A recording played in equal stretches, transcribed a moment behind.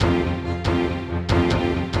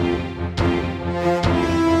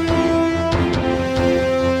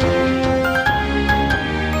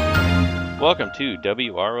Welcome to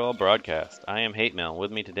WRL Broadcast. I am Hate Mail.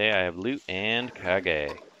 With me today I have Loot and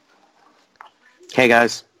Kage. Hey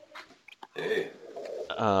guys. Hey.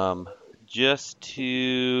 We're going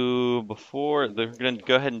to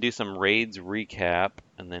go ahead and do some raids recap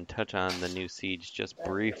and then touch on the new siege just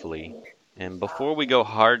briefly. And before we go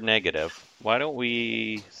hard negative, why don't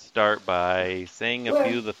we start by saying a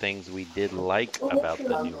few of the things we did like about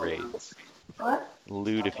the new raids.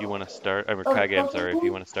 Loot, if you want to start. Or Kage, I'm sorry, if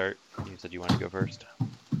you want to start. You said you wanted to go first.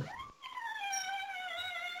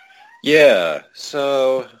 Yeah,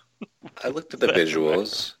 so I looked at the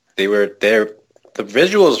visuals. They were there. The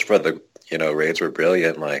visuals for the raids were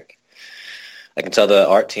brilliant. Like I can tell the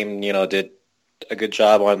art team did a good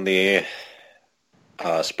job on the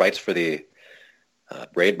sprites for the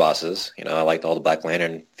raid bosses. I liked all the Black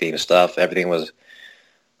Lantern theme stuff. Everything was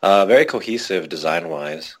very cohesive design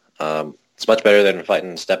wise. It's much better than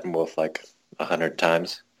fighting Steppenwolf like 100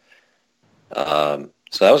 times. So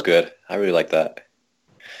that was good. I really liked that.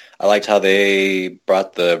 I liked how they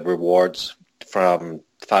brought the rewards from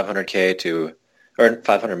 500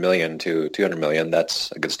 million to 200 million.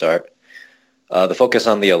 That's a good start. The focus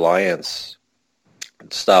on the Alliance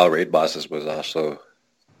style raid bosses was also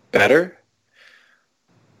better.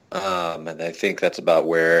 And I think that's about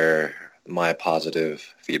where my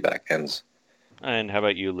positive feedback ends. And how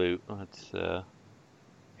about you, Loot? Let's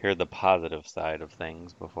hear the positive side of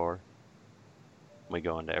things before we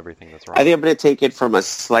go into everything that's wrong. I think I'm going to take it from a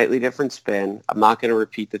slightly different spin. I'm not going to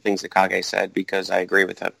repeat the things that Kage said because I agree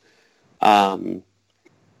with him.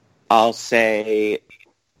 I'll say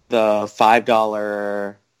the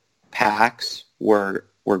 $5 packs were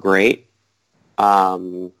great.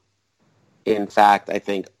 In fact, I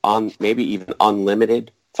think maybe even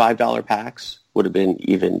unlimited $5 packs would have been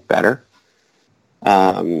even better.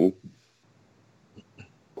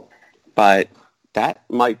 But that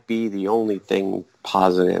might be the only thing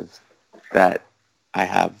positive that I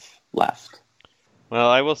have left. Well,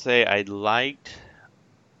 I will say I liked,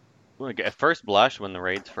 at first blush when the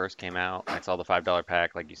raids first came out, I saw the $5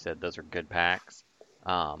 pack. Like you said, those are good packs.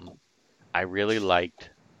 I really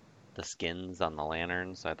liked the skins on the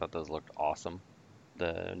lanterns. I thought those looked awesome,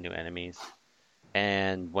 the new enemies.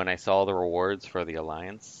 And when I saw the rewards for the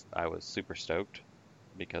Alliance, I was super stoked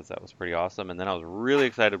because that was pretty awesome. And then I was really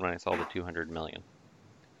excited when I saw the 200 million.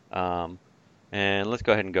 And let's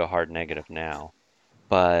go ahead and go hard negative now.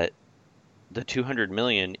 But the 200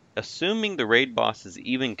 million, assuming the raid bosses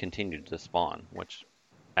even continued to spawn, which,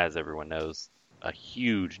 as everyone knows, a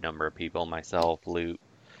huge number of people, myself, Loot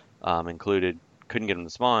included, couldn't get them to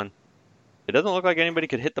spawn. It doesn't look like anybody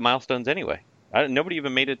could hit the milestones anyway. Nobody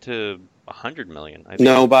even made it to 100 million.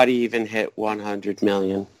 Nobody even hit 100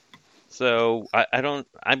 million. So I'm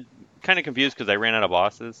kind of confused because I ran out of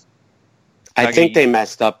bosses. I think they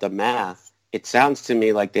messed up the math. It sounds to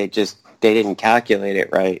me like they didn't calculate it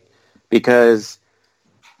right because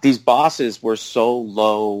these bosses were so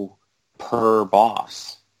low per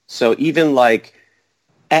boss. So even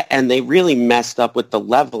and they really messed up with the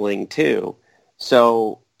leveling too.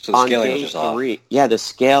 So the scaling was just off. Yeah, the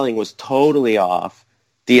scaling was totally off.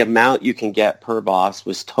 The amount you can get per boss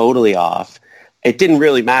was totally off. It didn't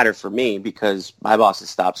really matter for me because my bosses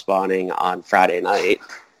stopped spawning on Friday night.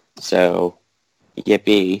 So,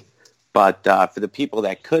 yippee. But for the people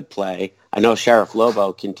that could play, I know Sheriff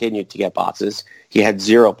Lobo continued to get bosses. He had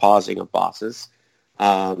 0 pausing of bosses.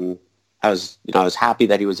 I was happy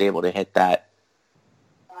that he was able to hit that.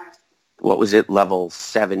 What was it? Level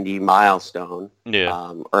 70 milestone.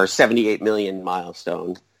 Yeah. Or 78 million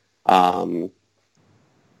milestone.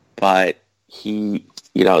 But he,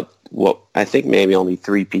 I think maybe only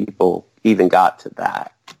 3 people even got to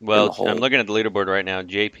that. Well, I'm looking at the leaderboard right now.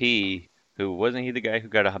 JP, who wasn't he the guy who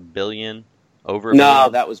got a billion over? No,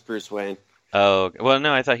 that was Bruce Wayne. Oh, well,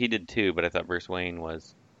 no, I thought he did too, but I thought Bruce Wayne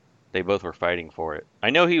was. They both were fighting for it. I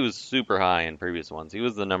know he was super high in previous ones. He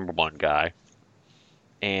was the number 1 guy,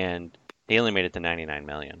 and he only made it to 99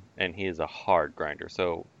 million, and he is a hard grinder.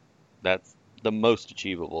 So that's the most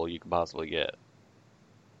achievable you could possibly get.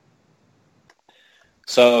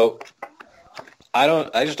 So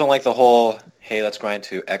I just don't like the whole, hey, let's grind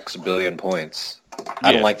to X billion points.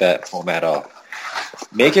 I don't like that format at all.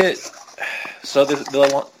 Make it so the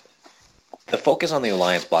focus on the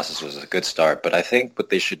Alliance bosses was a good start, but I think what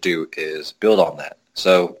they should do is build on that.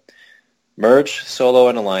 So merge solo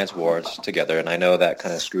and Alliance wars together, and I know that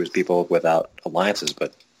kind of screws people without alliances,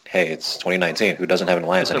 but hey, it's 2019. Who doesn't have an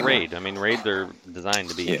alliance anymore? It's a raid. I mean, raids are designed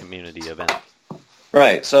to be a community event.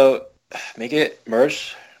 Right, so make it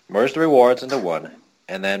merge the rewards into one,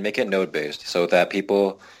 and then make it node-based so that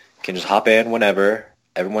people can just hop in whenever.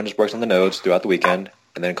 Everyone just works on the nodes throughout the weekend,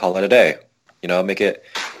 and then call it a day. You know, make it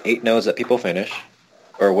 8 nodes that people finish,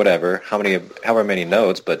 or whatever, however many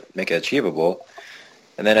nodes, but make it achievable.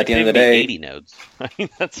 And then at the end of the day, 80 nodes. I mean,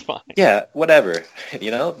 that's fine. yeah, whatever,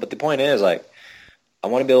 you know. But the point is, like, I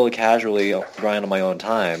want to be able to casually grind on my own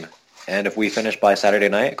time. And if we finish by Saturday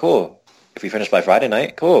night, cool. If we finish by Friday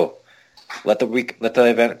night, cool. Let the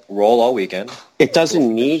event roll all weekend. It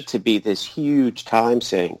doesn't need to be this huge time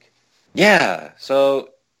sink. Yeah. So,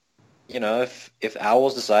 you know, if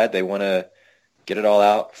Owls decide they want to get it all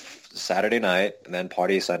out Saturday night and then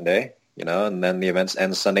party Sunday, you know, and then the events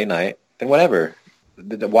end Sunday night, then whatever.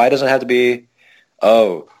 Why doesn't it have to be,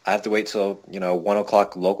 oh, I have to wait till, 1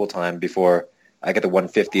 o'clock local time before I get the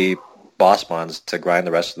 150 boss bonds to grind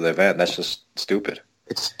the rest of the event? That's just stupid.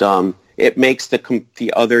 It's dumb. It makes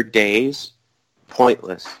the other days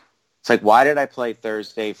pointless. It's like, why did I play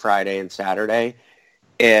Thursday, Friday, and Saturday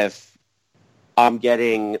if I'm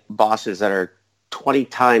getting bosses that are 20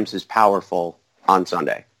 times as powerful on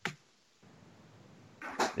Sunday?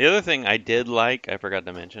 The other thing I did like, I forgot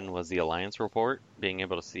to mention, was the Alliance report, being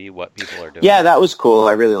able to see what people are doing. Yeah, that was cool.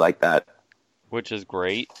 I really like that. Which is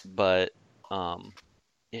great, but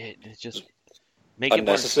it just make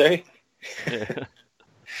unnecessary. It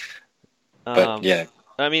But yeah,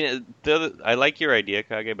 I mean, I like your idea,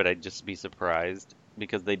 Kage, but I'd just be surprised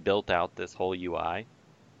because they built out this whole UI.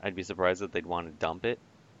 I'd be surprised that they'd want to dump it.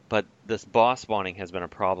 But this boss spawning has been a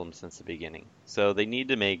problem since the beginning. So they need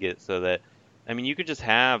to make it so that, I mean, you could just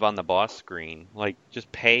have on the boss screen, like,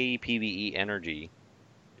 just pay PvE energy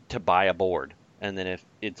to buy a board. And then if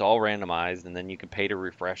it's all randomized, and then you can pay to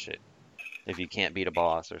refresh it if you can't beat a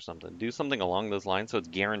boss or something. Do something along those lines so it's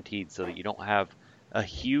guaranteed so that you don't have a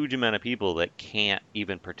huge amount of people that can't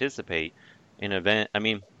even participate in an event. I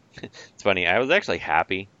mean, it's funny. I was actually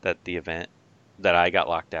happy that the event that I got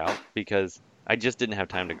locked out because I just didn't have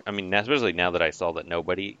time to. I mean, especially now that I saw that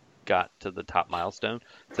nobody got to the top milestone,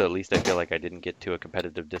 so at least I feel like I didn't get to a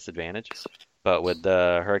competitive disadvantage. But with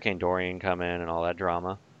the Hurricane Dorian come in and all that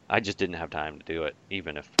drama, I just didn't have time to do it,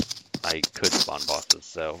 even if I could spawn bosses.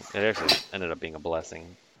 So it actually ended up being a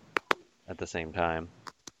blessing at the same time.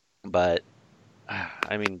 But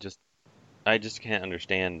I mean, I just can't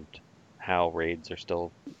understand how raids are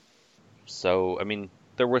still so. I mean,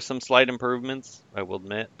 there were some slight improvements, I will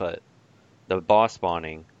admit, but the boss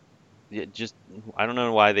spawning, I don't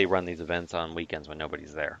know why they run these events on weekends when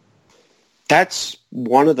nobody's there. That's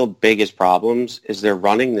one of the biggest problems is they're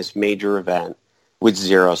running this major event with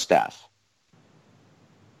 0 staff.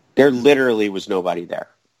 There literally was nobody there.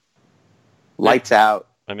 Lights out.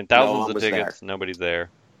 I mean, thousands of tickets, nobody's there.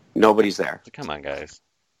 Nobody's there. So come on, guys.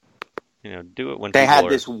 Do it when they people had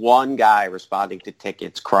this one guy responding to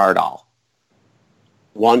tickets, Crardall.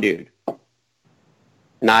 One dude.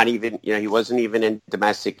 Not even, he wasn't even in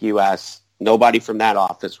domestic U.S. Nobody from that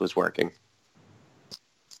office was working.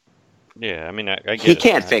 Yeah, I mean, I get he it.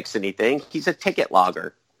 can't fix anything. He's a ticket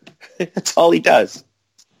logger. That's all he does.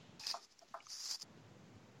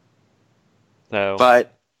 So,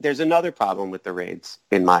 but there's another problem with the raids,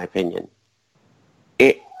 in my opinion.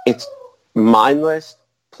 It's mindless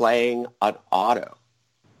playing on auto.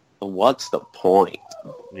 What's the point?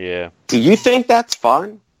 Yeah. Do you think that's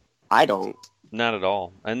fun? I don't. Not at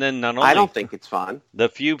all. And then not only... I don't think it's fun. The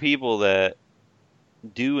few people that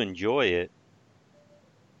do enjoy it,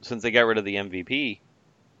 since they got rid of the MVP,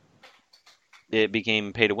 it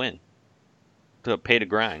became pay to win. So pay to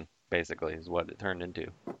grind, basically, is what it turned into.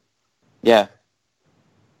 Yeah.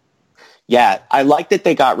 Yeah, I like that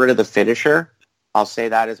they got rid of the finisher. I'll say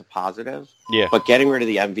that as a positive. Yeah. But getting rid of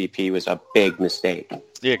the MVP was a big mistake.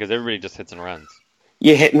 Yeah, because everybody just hits and runs.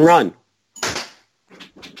 You hit and run.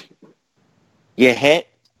 You hit,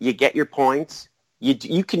 you get your points.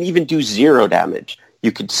 You can even do 0 damage.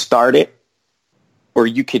 You could start it, or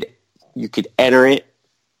you could enter it.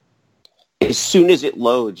 As soon as it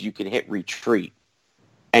loads, you can hit retreat,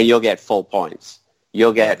 and you'll get full points.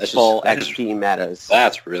 You'll get full XP metas.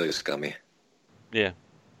 That's really scummy. Yeah.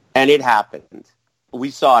 And it happened. We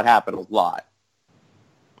saw it happen a lot.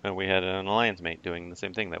 And we had an Alliance mate doing the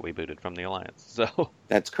same thing that we booted from the Alliance. So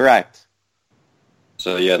that's correct.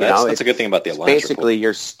 So yeah, that's a good thing about the Alliance. Basically,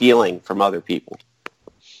 you're stealing from other people.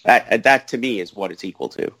 That to me is what it's equal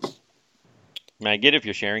to. I mean, I get if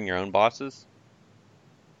you're sharing your own bosses,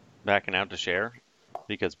 backing out to share,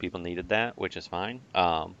 because people needed that, which is fine.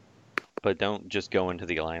 But don't just go into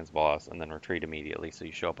the Alliance boss and then retreat immediately so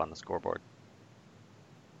you show up on the scoreboard.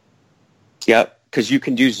 Yep, because you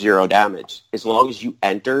can do 0 damage. As long as you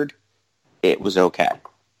entered, it was okay.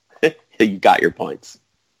 You got your points.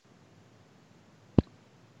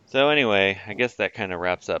 So anyway, I guess that kind of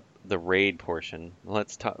wraps up the raid portion.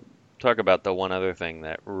 Let's talk about the one other thing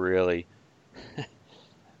that really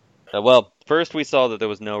Well, first we saw that there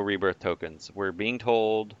was no rebirth tokens. We're being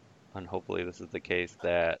told, and hopefully this is the case,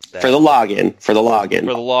 that For the login. for the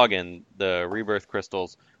login, the rebirth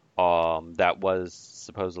crystals, that was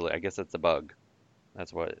supposedly, I guess that's a bug.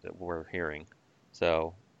 That's what we're hearing.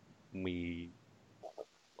 So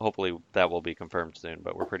hopefully that will be confirmed soon,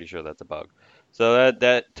 but we're pretty sure that's a bug. So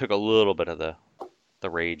that took a little bit of the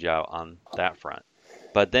rage out on that front.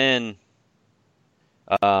 But then,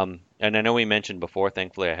 and I know we mentioned before,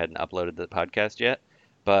 thankfully I hadn't uploaded the podcast yet,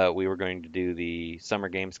 but we were going to do the Summer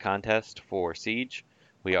Games contest for Siege.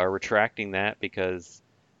 We are retracting that because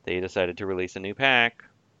they decided to release a new pack,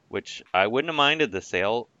 which I wouldn't have minded the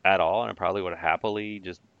sale at all, and I probably would have happily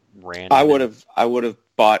just ran. I would have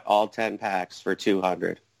bought all 10 packs for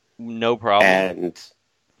 200. No problem. And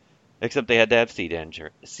except they had to have Siege energy.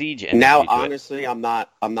 Now, honestly, I'm not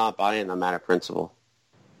buying them out of principle.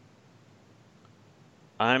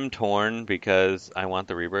 I'm torn because I want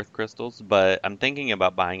the rebirth crystals, but I'm thinking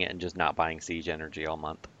about buying it and just not buying Siege energy all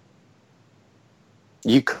month.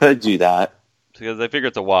 You could do that. Because I figure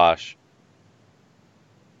it's a wash.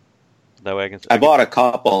 That way I bought a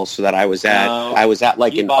couple so that I was at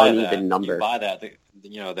like an uneven number. You buy that, the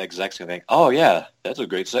execs can think, oh yeah, that's a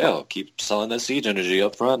great sale. Keep selling that Siege energy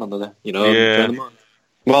up front on the, Yeah. the month.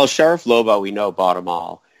 Well, Sheriff Lobo, we know bought them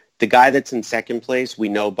all. The guy that's in second place, we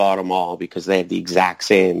know bought them all because they have the exact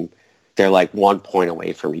same. They're like 1 point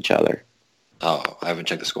away from each other. Oh, I haven't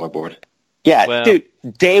checked the scoreboard. Yeah, Well, dude,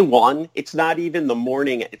 day one, it's not even the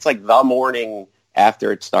morning. It's like the morning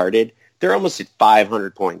after it started. They're almost at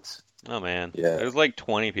 500 points. Oh man, Yeah. There's like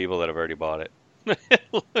 20 people that have already bought it.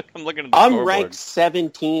 I'm looking at the I'm scoreboard. ranked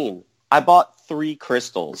 17. I bought 3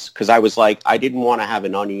 crystals because I was like, I didn't want to have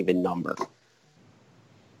an uneven number.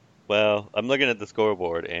 Well, I'm looking at the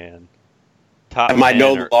scoreboard and top Am I 10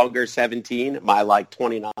 no are- longer 17? Am I like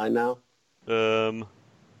 29 now?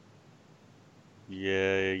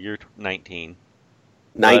 Yeah, you're 19.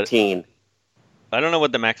 19. I don't know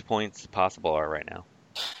what the max points possible are right now.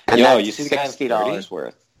 And Yo, that's you see the guy in $60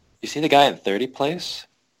 worth. You see the guy in 30th place?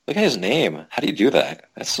 Look at his name. How do you do that?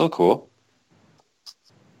 That's so cool.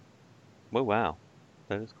 Oh wow,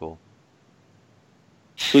 that is cool.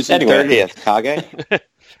 Who's in Anyway. 30th? Kage?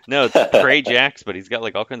 No, it's Trey Jacks, but he's got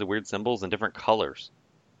like all kinds of weird symbols and different colors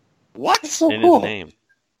What? So in cool. his name.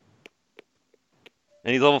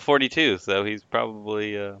 And he's level 42, so he's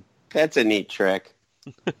probably That's a neat trick.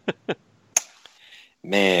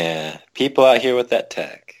 Man, people out here with that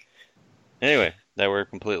tech. Anyway, that we're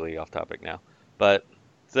completely off topic now. But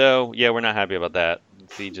so yeah, we're not happy about that.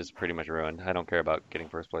 Siege is pretty much ruined. I don't care about getting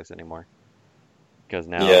first place anymore. Because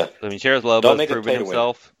now, Yeah. I mean, Sheriff Lobo's Don't make it proven pay to win.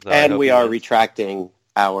 himself. So I And hope we he are wins. retracting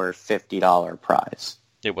our $50 prize.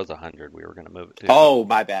 It was 100. We were going to move it to. Oh,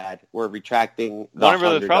 my bad. We're retracting the Warner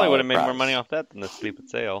Brothers probably $100 would have made more prize. money off that than the stupid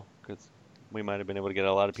sale, because we might have been able to get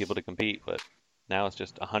a lot of people to compete, but now it's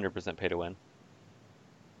just 100% pay to win.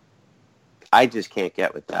 I just can't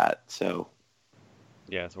get with that. So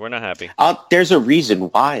Yeah, so we're not happy. there's a reason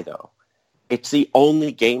why, though. It's the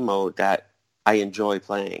only game mode that I enjoy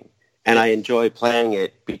playing. And I enjoy playing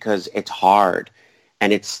it because it's hard.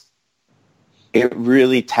 And it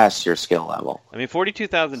really tests your skill level. I mean,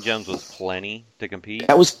 42,000 gems was plenty to compete.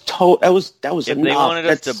 That was that was If enough. they wanted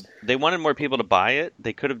us That's- to, they wanted more people to buy it,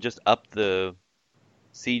 they could have just upped the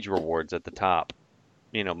siege rewards at the top.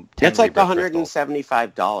 10 That's like rebirth crystals.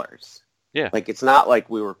 $175. Yeah. Like, it's not like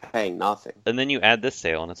we were paying nothing. And then you add this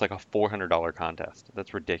sale, and it's like a $400 contest.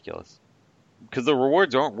 That's ridiculous. Because the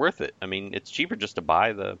rewards aren't worth it. I mean, it's cheaper just to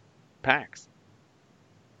buy the packs.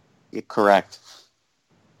 You're correct.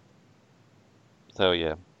 So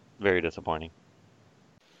yeah, very disappointing.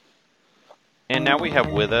 And now we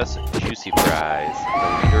have with us Juicy Fries,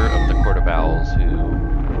 the leader of the Court of Owls,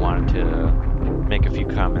 who wanted to make a few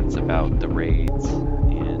comments about the raids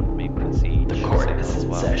and maybe the siege. The court is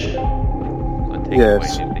in session. So take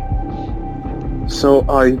Yes. it away, Nifty. So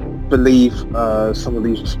I believe some of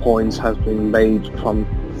these points have been made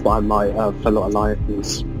by my fellow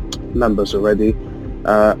Alliance members already.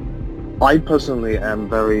 I personally am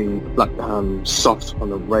very soft on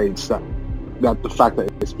the raids. That the fact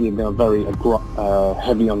that it's been very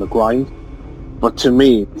heavy on the grind. But to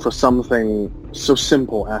me, for something so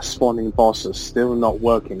simple as spawning bosses still not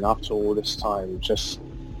working after all this time, just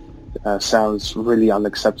sounds really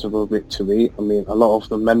unacceptable to me. I mean, a lot of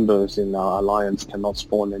the members in our alliance cannot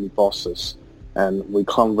spawn any bosses, and we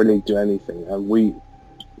can't really do anything. And we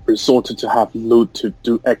resorted to have Loot to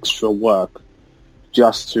do extra work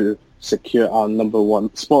just to secure our number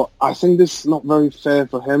 1 spot. I think this is not very fair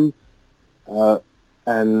for him,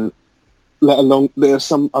 and let alone there are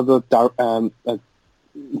some other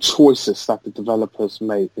choices that the developers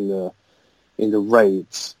made in the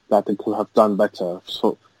raids that they could have done better.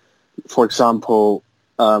 So, for example,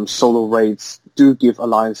 solo raids do give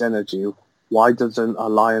Alliance energy. Why doesn't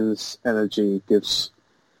Alliance energy gives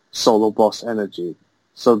solo boss energy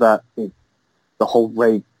so that the whole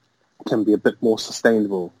raid can be a bit more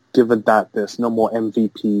sustainable, given that there's no more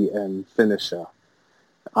MVP and finisher?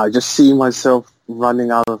 I just see myself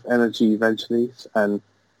running out of energy eventually, and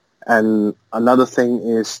another thing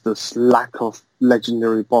is this lack of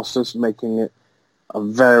legendary bosses, making it a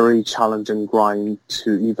very challenging grind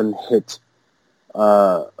to even hit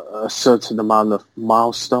a certain amount of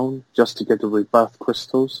milestone just to get the rebirth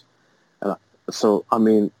crystals. So, I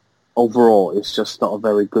mean, overall, it's just not a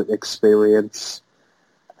very good experience.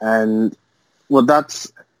 And, well,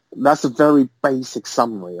 that's a very basic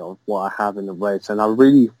summary of what I have in the race. And I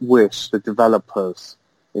really wish the developers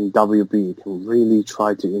in WB can really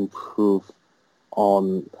try to improve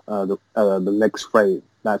on the next raid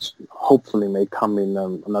that hopefully may come in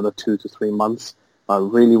another 2 to 3 months. I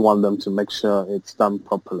really want them to make sure it's done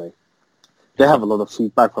properly. They have a lot of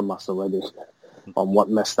feedback from us already on what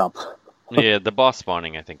messed up. Yeah, the boss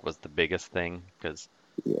spawning I think was the biggest thing because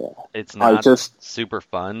it's I not just super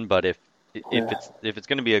fun, but if it's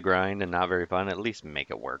going to be a grind and not very fun, at least make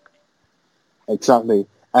it work. Exactly,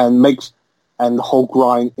 and the whole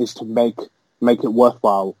grind is to make it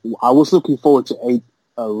worthwhile. I was looking forward to 8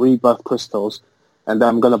 rebirth crystals, and then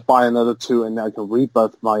I'm gonna buy another 2, and I can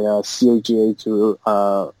rebirth my CAGA to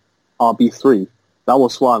RB3. That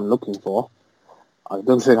was what I'm looking for. I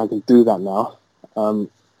don't think I can do that now.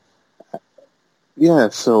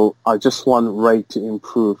 So I just want Raid to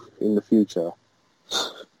improve in the future.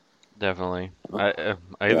 Definitely.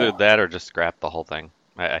 Either that or just scrap the whole thing.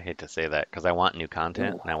 I hate to say that because I want new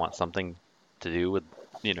content and I want something to do with,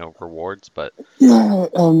 rewards, but... Yeah,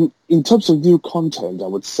 in terms of new content, I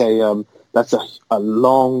would say that's a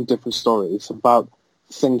long, different story. It's about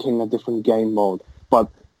thinking a different game mode. But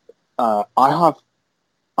I have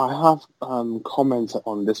commented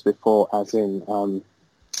on this before, as in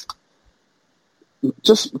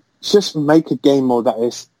just make a game mode that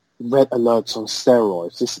is red alerts on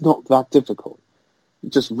steroids. It's not that difficult.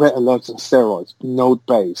 Just red alerts on steroids,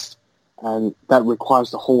 node-based, and that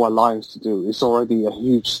requires the whole alliance to do. It's already a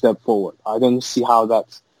huge step forward. I don't see how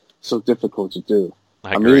that's so difficult to do.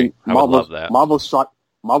 I agree. Mean, I would love that. Marvel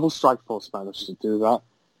Strike Force managed to do that,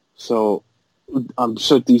 so I'm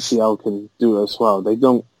sure DCL can do it as well. They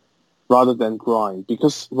don't, rather than grind,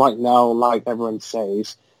 because right now, like everyone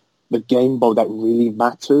says, the game mode that really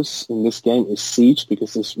matters in this game is Siege,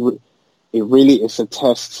 because it really is a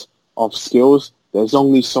test of skills. There's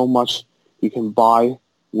only so much you can buy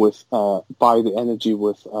the energy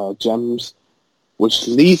with gems, which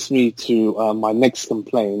leads me to my next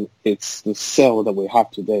complaint. It's the sale that we have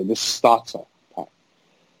today, this starter pack.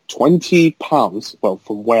 £20, well,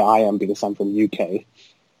 from where I am, because I'm from UK,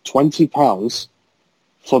 £20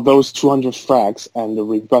 for those 200 frags and the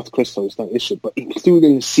rebirth crystal is no issue, but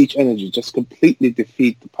including the Siege energy just completely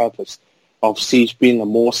defeat the purpose of Siege being a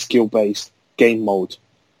more skill-based game mode.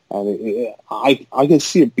 And I can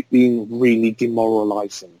see it being really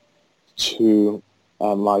demoralizing to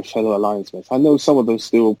my fellow alliance mates. I know some of them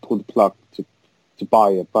still pull the plug to buy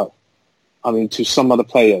it, but I mean, to some other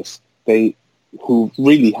players, who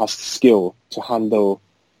really has the skill to handle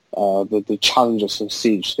the challenges in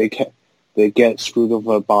Siege, they get screwed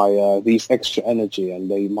over by these extra energy, and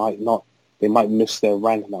they might miss their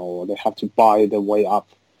rank now, or they have to buy their way up.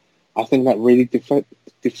 I think that really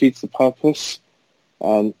defeats the purpose,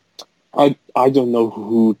 and I don't know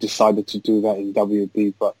who decided to do that in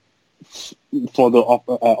WB, but for the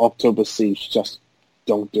October Siege, just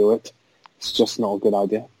don't do it. It's just not a good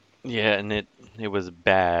idea. Yeah, and it was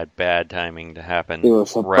bad timing to happen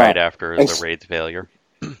after the raid's failure.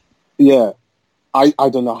 Yeah, I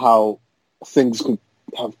don't know how things could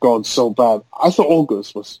have gone so bad. I thought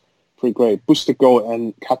August was pretty great. Booster Gold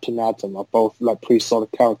and Captain Atom are both like pretty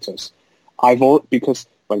solid characters. Because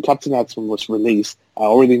when Captain Atom was released, I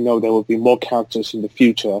already know there will be more characters in the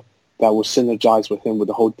future that will synergize with him with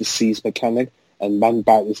the whole disease mechanic, and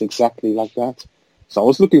Man-Bat is exactly like that. So I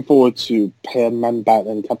was looking forward to pair Man-Bat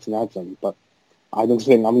and Captain Atom, but I don't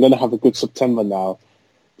think I'm going to have a good September now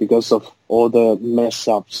because of all the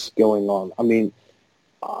mess-ups going on. I mean,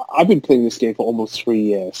 I've been playing this game for almost 3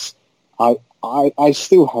 years. I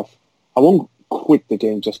still have... I won't quit the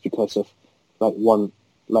game just because of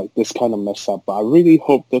this kind of mess up, but I really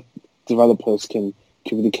hope that developers can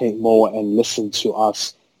communicate more and listen to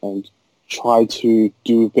us and try to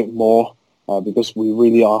do a bit more because we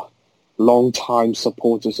really are long-time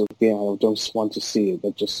supporters of the game, and I don't want to see it.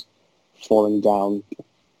 They just falling down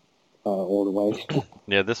all the way.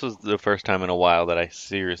 Yeah, this was the first time in a while that I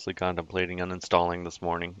seriously contemplating uninstalling this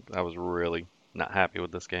morning. I was really not happy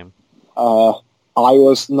with this game. I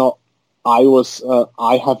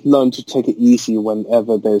have learned to take it easy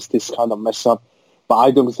whenever there's this kind of mess up, but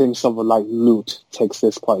I don't think someone like Loot takes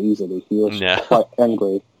this quite easily. He was quite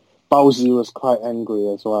angry. Bowsy was quite angry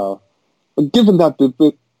as well. But given that they're a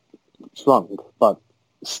bit drunk, but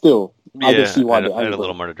still, I can see why they're angry. I had a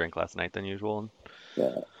little more to drink last night than usual.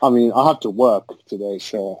 Yeah, I mean, I have to work today,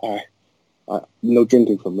 so no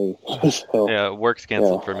drinking for me. So, yeah, work's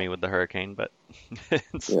canceled for me with the hurricane, but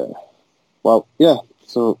yeah. Well, yeah.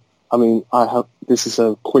 So, I mean, this is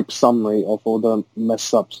a quick summary of all the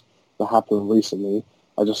mess ups that happened recently.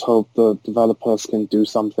 I just hope the developers can do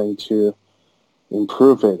something to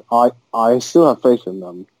improve it. I still have faith in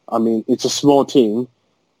them. I mean, it's a small team.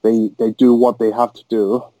 They do what they have to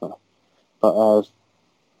do. But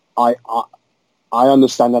I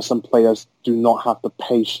understand that some players do not have the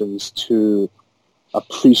patience to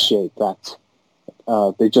appreciate that.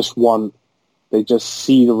 They just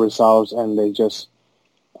see the results and they just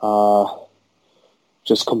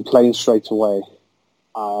complain straight away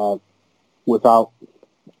without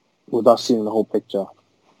seeing the whole picture.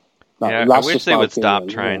 Yeah, I wish they would stop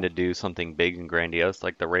trying to do something big and grandiose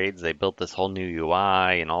like the raids. They built this whole new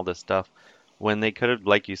UI and all this stuff when they could have,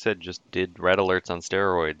 like you said, just did red alerts on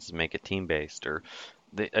steroids, make it team-based.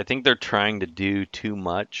 I think they're trying to do too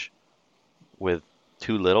much with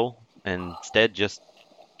too little, and instead just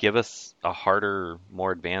give us a harder,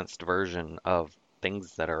 more advanced version of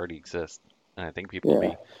things that already exist. And I think people will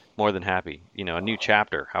be more than happy. You know, a new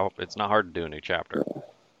chapter. It's not hard to do a new chapter. Yeah.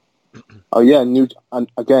 Oh yeah,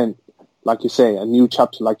 again, like you say, a new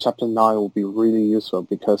chapter like Chapter 9 will be really useful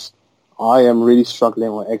because I am really struggling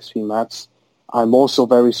on XP maps. I'm also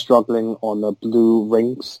very struggling on the blue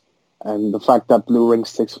rings, and the fact that blue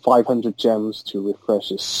rings takes 500 gems to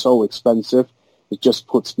refresh is so expensive. It just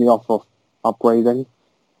puts me off of upgrading.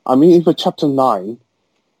 I mean, if a Chapter 9,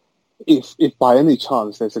 if by any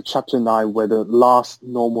chance there's a Chapter 9 where the last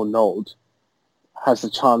normal node has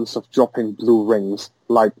a chance of dropping blue rings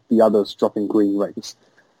like the others dropping green rings,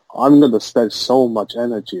 I'm going to spend so much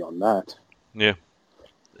energy on that. Yeah.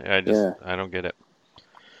 I don't get it.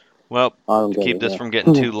 Well, to keep this from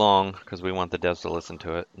getting too long, because we want the devs to listen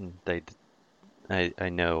to it, and I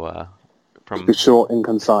know from... Be short and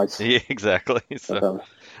concise. Yeah, exactly. So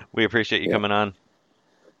we appreciate you coming on.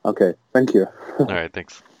 Okay, thank you. All right,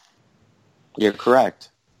 thanks. You're correct.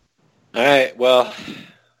 All right, well,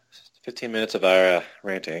 15 minutes of our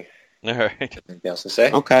ranting. All right. Anything else to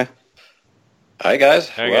say? Okay. All right, guys.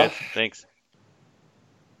 All right, guys. Thanks.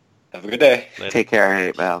 Have a good day. Later. Take care,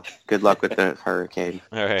 hey, Val. Good luck with the hurricane.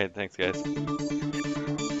 All right, thanks, guys.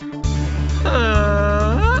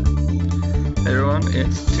 Hey everyone,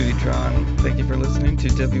 it's Tweetron. Thank you for listening to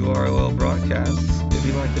WROL Broadcasts. If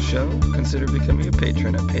you like the show, consider becoming a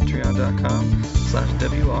patron at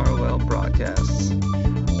patreon.com/WROL Broadcasts.